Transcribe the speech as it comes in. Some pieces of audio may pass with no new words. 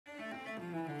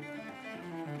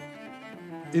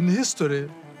In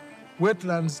history,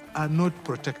 wetlands are not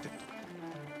protected.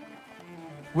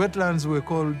 Wetlands were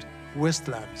called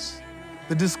wastelands.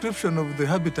 The description of the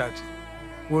habitat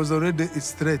was already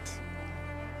its threat.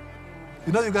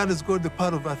 You know, Uganda is called the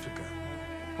Pearl of Africa.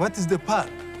 What is the pearl?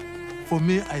 For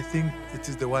me, I think it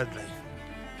is the wildlife.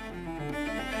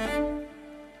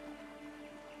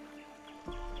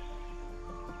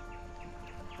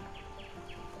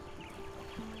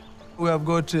 We have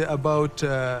got about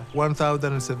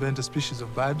 1,070 species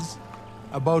of birds.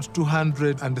 About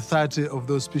 230 of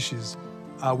those species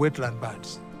are wetland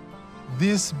birds.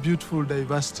 This beautiful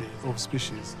diversity of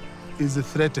species is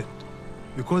threatened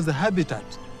because the habitat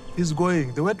is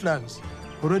going. The wetlands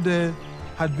already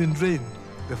had been drained.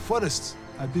 The forests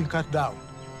had been cut down.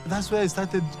 That's where I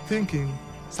started thinking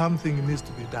something needs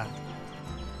to be done.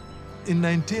 In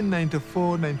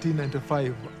 1994,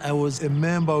 1995, I was a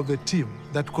member of the team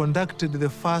that conducted the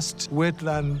first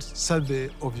wetland survey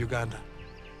of Uganda.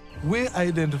 We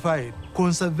identified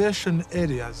conservation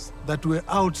areas that were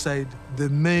outside the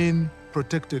main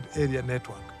protected area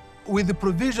network. With the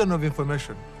provision of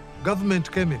information,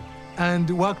 government came in and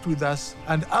worked with us,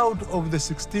 and out of the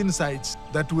 16 sites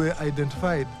that were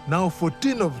identified, now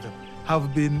 14 of them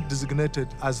have been designated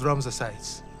as Ramsar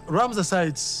sites. Ramsar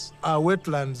sites are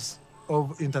wetlands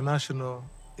of international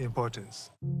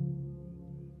importance.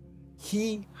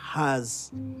 He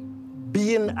has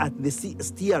been at the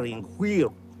steering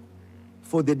wheel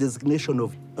for the designation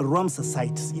of Ramsar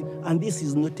sites. And this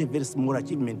is not a very small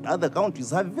achievement. Other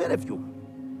countries have very few.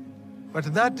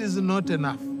 But that is not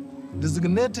enough.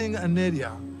 Designating an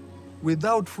area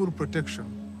without full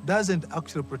protection doesn't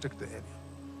actually protect the area.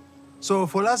 So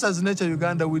for us as Nature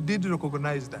Uganda, we did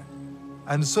recognize that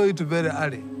and saw it very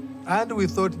early. And we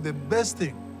thought the best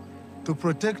thing to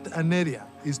protect an area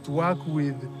is to work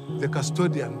with the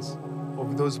custodians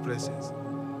of those places.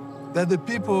 They're the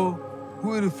people who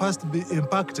will first be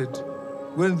impacted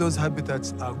when those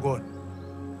habitats are gone.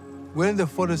 When the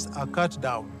forests are cut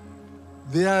down,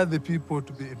 they are the people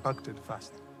to be impacted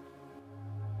first.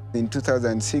 In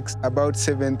 2006, about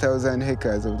 7,000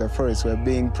 hectares of the forest were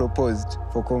being proposed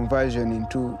for conversion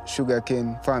into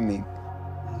sugarcane farming.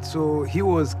 So he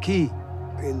was key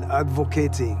in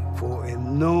advocating for a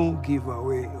no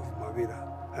giveaway of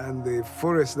Mabira. And the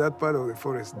forest, that part of the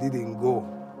forest didn't go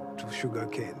to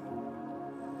sugarcane.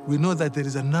 We know that there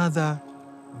is another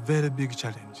very big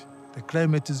challenge. The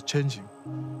climate is changing.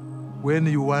 When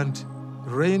you want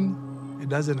rain, it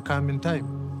doesn't come in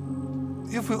time.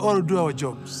 If we all do our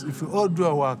jobs, if we all do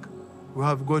our work, we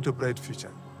have got a bright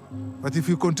future. But if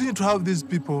we continue to have these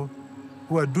people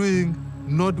who are doing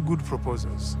not good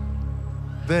proposals,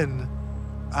 then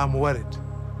I'm worried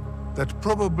that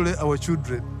probably our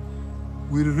children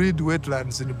will read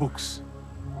wetlands in books,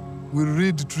 will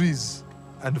read trees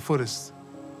and forests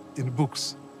in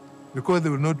books, because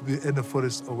there will not be any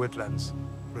forests or wetlands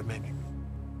remaining.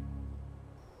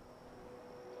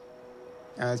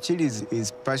 Achilles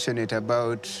is passionate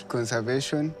about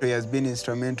conservation. He has been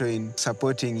instrumental in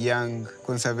supporting young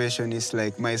conservationists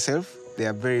like myself. There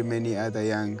are very many other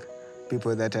young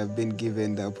people that have been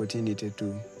given the opportunity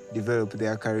to develop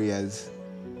their careers.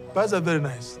 Birds are very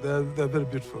nice. They're very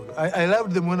beautiful. I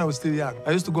loved them when I was still young.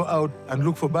 I used to go out and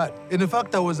look for birds. In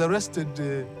fact, I was arrested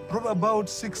probably about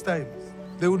 6 times.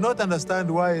 They would not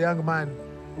understand why a young man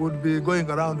would be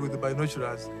going around with the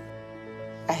binoculars.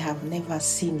 I have never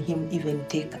seen him even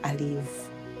take a leave.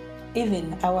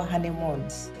 Even our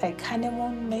honeymoons. Like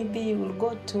honeymoon, maybe you will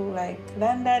go to like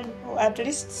London or at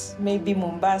least maybe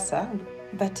Mombasa.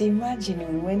 But imagine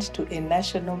we went to a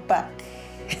national park.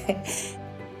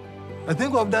 I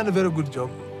think we've done a very good job,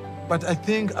 but I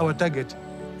think our target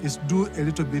is to do a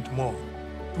little bit more.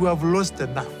 We have lost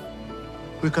enough.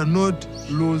 We cannot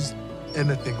lose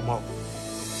anything more.